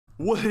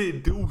What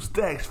it do,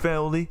 Stacks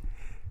family?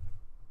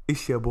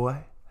 It's your boy,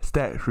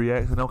 Stacks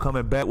Reacts, and I'm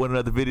coming back with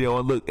another video.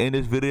 And look, in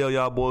this video,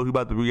 y'all boys, we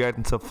about to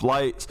react to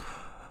Flight's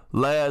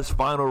last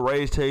final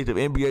race change of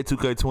NBA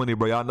 2K20,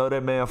 bro. Y'all know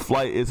that man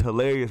Flight is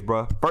hilarious,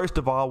 bro. First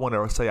of all, I want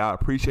to say I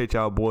appreciate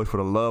y'all boys for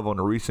the love on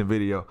the recent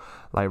video.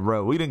 Like,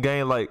 bro, I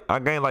gained like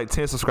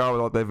 10 subscribers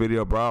off that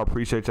video, bro. I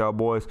appreciate y'all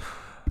boys.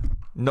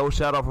 No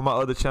shout out for my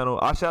other channel.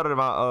 I shouted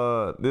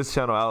my this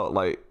channel out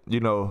like,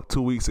 you know,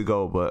 2 weeks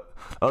ago, but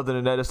other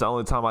than that, it's the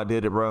only time I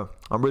did it, bro.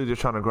 I'm really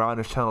just trying to grind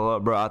this channel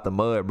up, bro, out the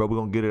mud, bro. We're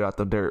gonna get it out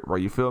the dirt, bro.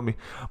 You feel me?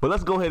 But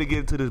let's go ahead and get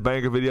into this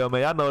banger video,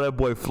 man. I know that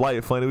boy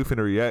Flight funny. We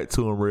finna react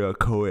to him real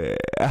quick.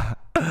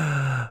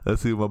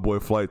 Let's see what my boy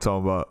Flight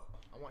talking about.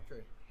 I want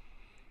trade.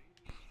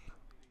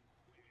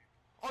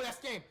 Oh, that's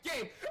game.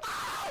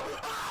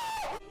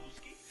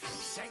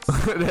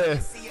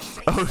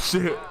 Oh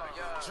shit.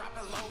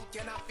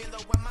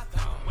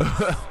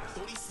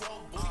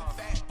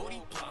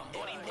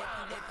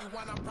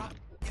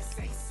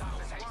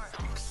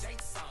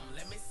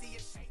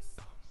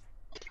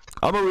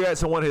 I'm gonna react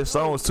to one of his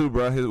songs too,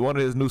 bro. One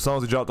of his new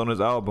songs he dropped on his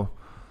album.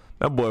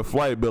 That boy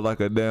Flight built like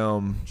a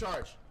damn.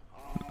 Charge.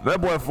 That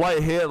boy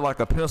Flight head like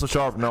a pencil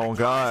sharpener. On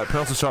God,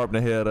 pencil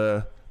sharpener head.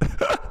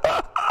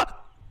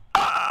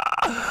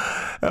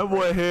 That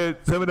boy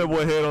head. Tell me that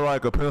boy head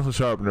like a pencil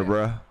sharpener,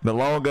 bro. The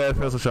long ass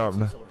pencil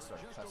sharpener.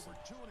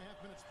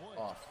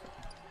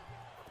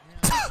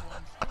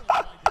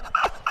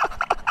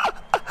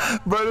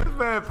 Bro, this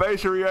man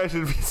facial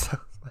reaction be so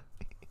funny.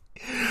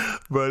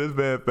 Bro, this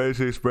man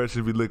facial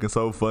expression be looking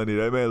so funny.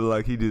 That man look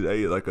like he just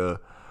ate like a,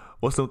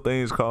 what's them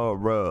things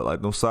called, bro?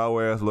 Like them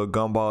sour ass little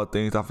gumball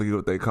things. I forget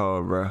what they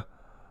called, bro.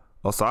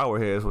 Oh, sour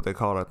head is what they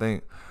called, I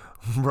think.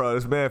 Bro,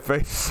 this man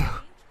face,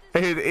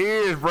 his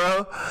ears,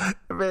 bro.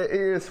 That man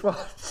ears small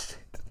as shit.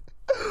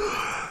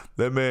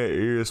 That man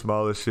ears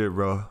small as shit,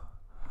 bro.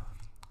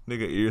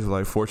 Nigga ears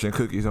like fortune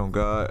cookies on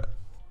God.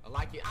 I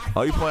like it.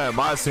 Oh, you playing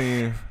my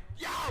team?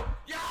 Yo.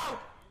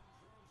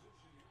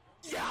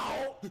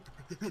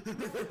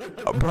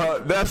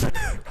 Bro, that's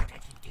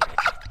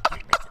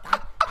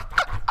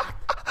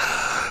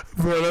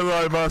bro, that's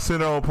like my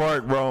center on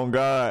park, bro. On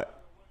God.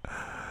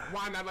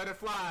 Why not let it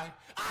fly?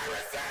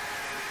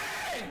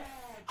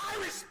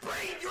 Irish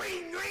spring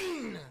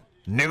green.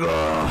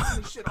 Nigga.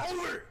 This shit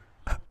over.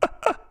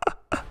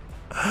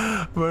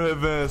 Bro, that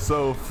man's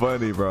so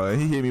funny, bro.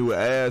 He hit me with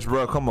ass,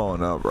 bro. Come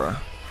on now, bro.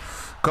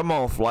 Come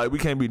on, Flight. We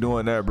can't be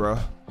doing that, bro.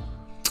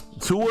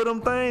 2 of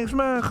them things,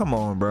 man. Come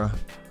on, bro.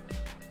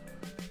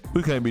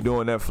 We can't be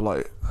doing that,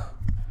 Flight.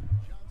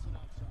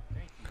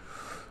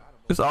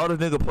 This all this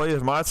nigga play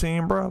is my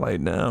team, bro.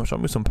 Like, damn, show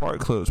me some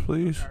park clips,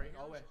 please.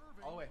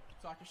 All way.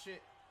 Talking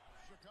shit.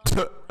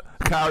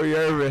 Kyrie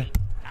Irving.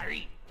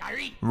 Kyrie.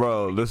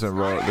 Bro, listen,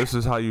 bro. This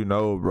is how you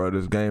know, bro.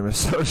 This game is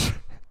so shit.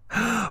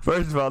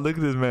 First of all, look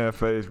at this man's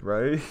face,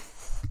 bro.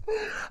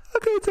 I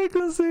can't take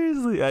him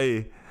seriously.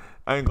 Hey,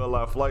 I ain't gonna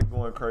lie. Flight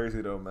going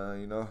crazy, though,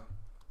 man. You know?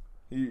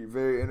 He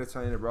very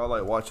entertaining, bro. I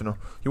like watching him.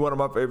 He one of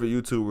my favorite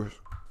YouTubers.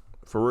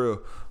 For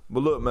real.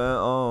 But look, man,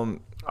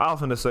 I was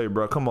finna say,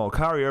 bro, come on,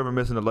 Kyrie Irving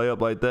missing a layup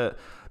like that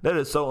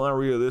is so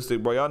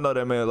unrealistic, bro. Y'all know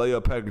that man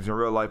layup package in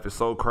real life is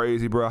so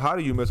crazy, bro. How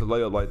do you miss a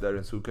layup like that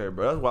in 2K,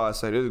 bro? That's why I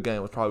say this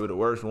game was probably the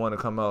worst one to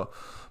come out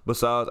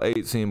besides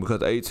 18,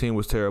 because 18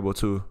 was terrible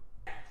too.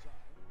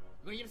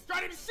 We're gonna get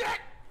started to shit.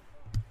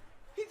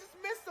 He just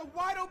missed a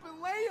wide open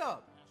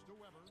layup.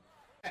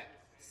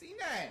 See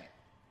that?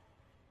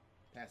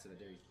 Pass it,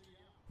 there.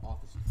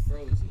 Officer,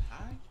 bro, is he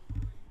high?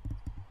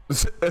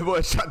 That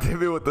boy shot that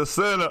bit with the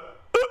center.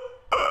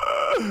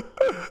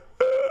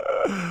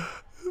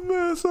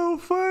 Man, so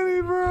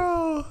funny,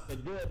 bro.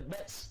 That boy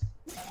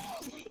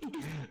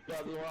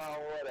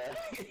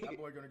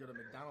gonna go to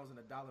McDonald's and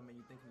 $1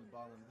 menu thinking he's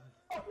balling.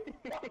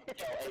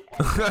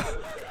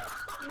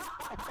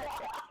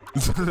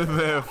 That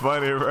man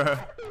funny, bro.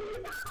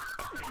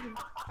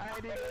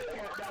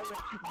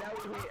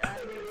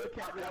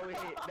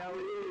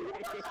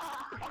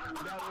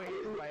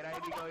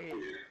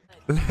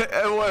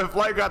 That boy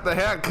Flight got the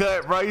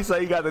haircut, bro. You say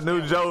he got the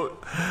new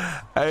joke.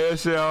 Hey, that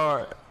shit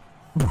hard.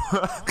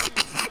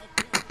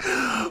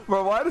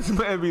 Bro, why does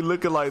man be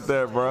looking like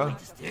that, bro?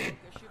 See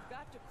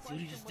what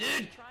he just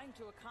did?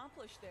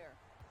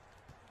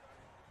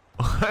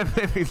 That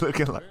made me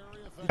looking like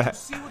Did you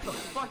see what the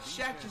fuck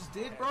Shaq just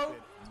did, bro?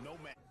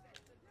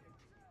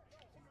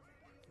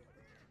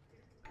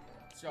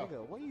 Yo,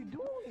 what are you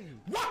doing?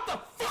 What the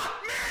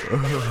fuck,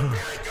 man?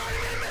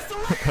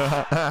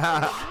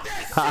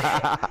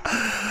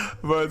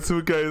 Bro,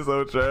 2K is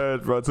so trash,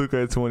 bro.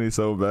 2K20 is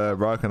so bad,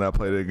 bro. I cannot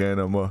play that game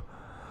no more.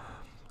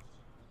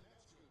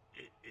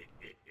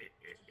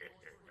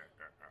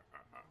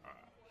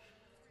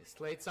 It's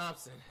Klay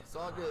Thompson. It's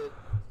all good.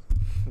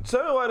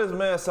 Tell me why this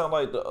man sound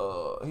like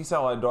the he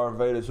sound like Darth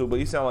Vader too, but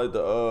he sound like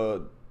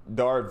the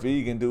Darth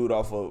vegan dude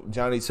off of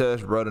Johnny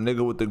Test, bro. The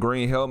nigga with the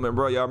green helmet,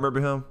 bro. Y'all remember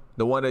him?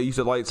 The one that used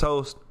to like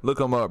toast? Look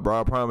him up, bro.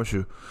 I promise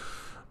you.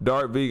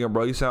 Dark vegan,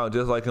 bro. You sound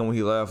just like him when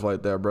he laughed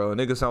like that, bro.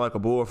 Nigga sound like a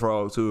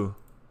bullfrog too.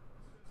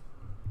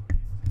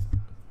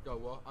 Yo,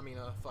 well, I mean,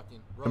 fuck.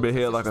 I've been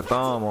here like a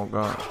thumb, oh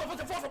God.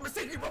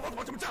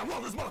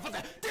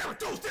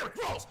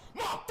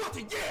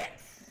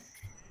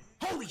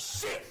 Holy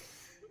shit!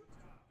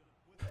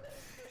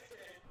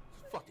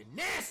 Fucking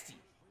nasty.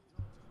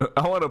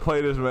 I want to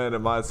play this man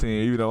in my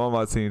team, even though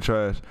my team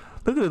trash.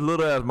 Look at this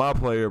little ass my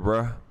player,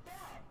 bruh.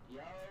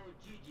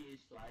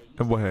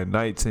 That boy had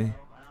 19.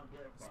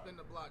 Spin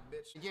the block,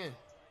 bitch. Again.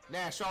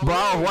 Nash, Bro,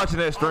 I was watching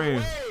that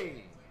stream.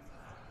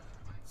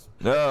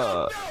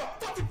 Yeah.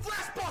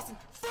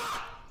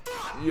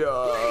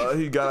 Yeah,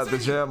 he got out the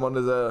jam on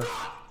his ass.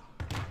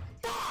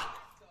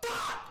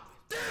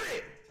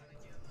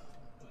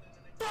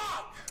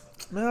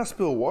 Man, I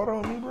spilled water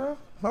on me, bro.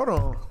 Hold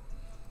on.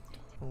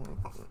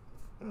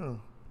 Yeah,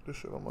 this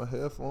shit on my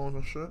headphones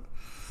and shit.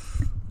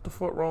 What the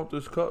fuck wrong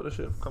with this cup? This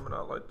shit coming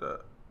out like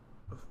that.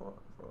 The fuck,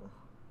 bro?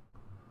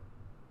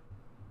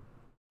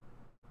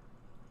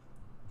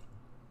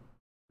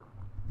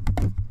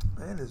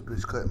 Man, this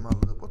bitch cutting my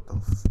lip. What the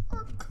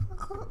fuck?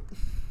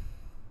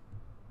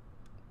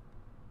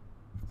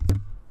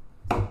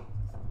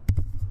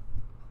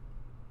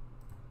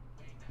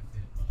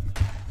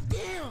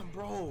 Damn,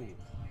 bro.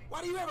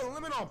 Why do you have a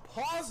limit on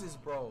pauses,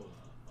 bro?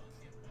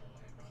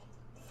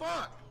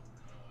 Fuck.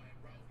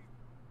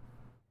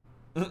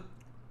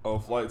 Oh,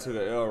 Flight took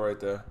an L right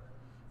there.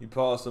 He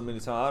paused so many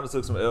times. I just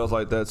took some L's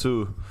like that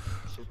too.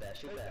 Shoot that.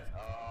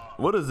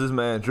 What is this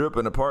man drip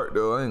in the park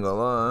though? I ain't gonna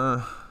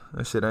lie.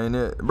 That shit ain't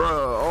it. Bro,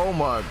 oh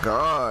my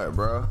God,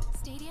 bro.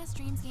 Stadia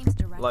streams games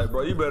directly. Like,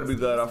 bro, you better be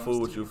glad I fool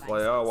with you,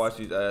 Flight. I'll watch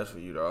these ads for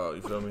you, dog.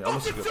 You feel me? I'm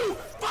gonna skip. 2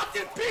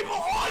 fucking people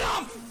on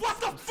him! What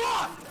the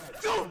fuck?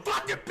 2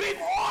 fucking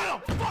people on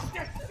him! Fuck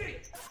that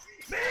shit!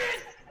 Man!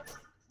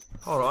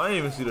 Hold on, I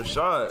didn't even see the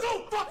shot. 2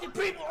 fucking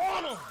people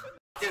on him!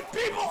 Fucking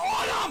people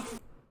on him!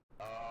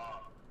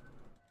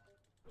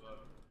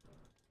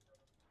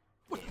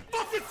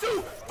 Fucking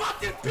 2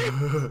 fucking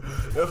people!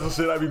 That's some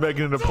shit I be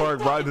making in the park,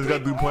 bro. I just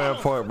got through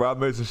playing park, bro. I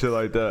made some shit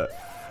like that.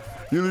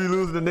 You be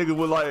losing the nigga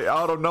with like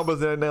all the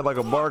numbers in there like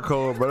a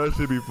barcode, bro. That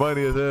shit be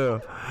funny as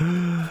hell.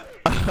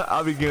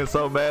 I be getting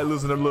so mad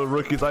losing them little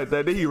rookies like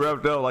that. Then he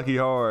wrapped up like he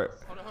hard.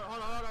 Hold on.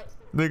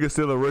 Nigga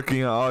still a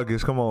rookie in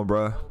August. Come on,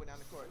 bro.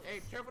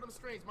 Hey, careful them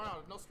strings,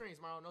 Mario. No strings,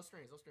 Mario. No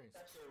strings.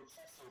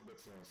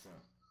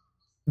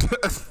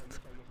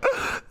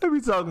 They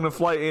be talking to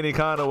Flight any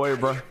kind of way,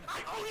 bro. I owe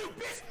you,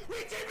 bitch! We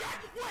came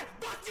back! What?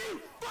 Fuck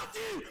you! Fuck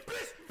you!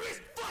 Bitch!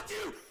 Fuck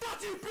you!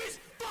 Fuck you, bitch!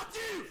 Fuck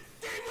you!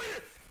 Game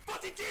winner!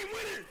 Fucking game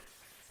winner!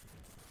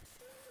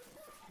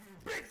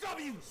 Big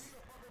W's!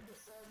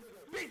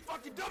 Big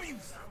fucking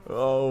W's!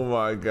 Oh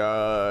my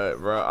God,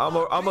 bro.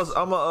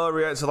 I'ma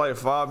react to like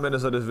 5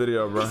 minutes of this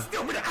video, bro.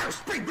 Still with the Irish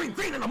spring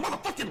green and a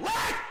motherfucking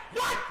lag!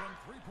 What?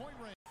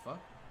 Fuck?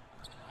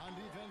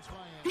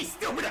 He's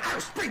still with the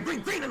Irish spring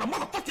green and a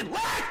motherfucking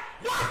lag!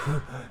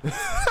 What?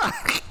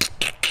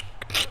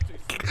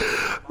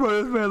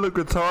 Bro, this man look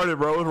retarded,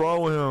 bro. What's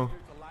wrong with him?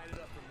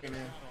 Hey,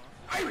 man.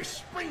 Irish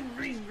spring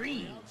green.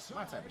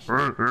 My type of shit.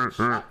 No,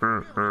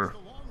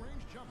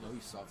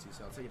 he's salty,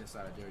 so I'll take it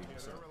inside. I dare you.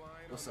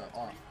 What's up?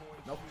 Off.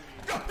 Nope.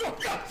 Yo!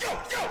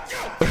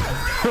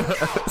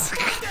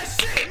 That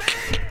shit,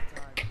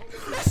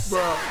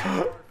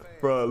 man!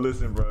 Bro,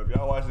 listen, bro. If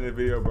y'all watching this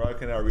video, bro, I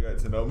cannot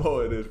react to no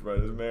more of this, bro.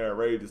 This man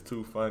rage is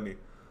too funny.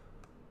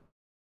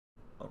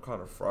 I'm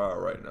kind of fried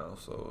right now,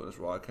 so that's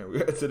why I can't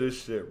react to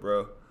this shit,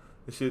 bro.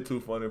 This shit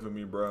too funny for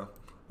me, bro.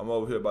 I'm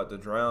over here about to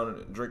drown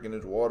and drinking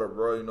this water,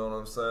 bro. You know what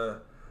I'm saying?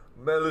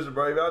 Man, listen,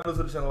 bro. If y'all new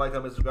to the channel, like,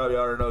 comment, subscribe. You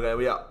already know, gang.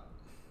 We out.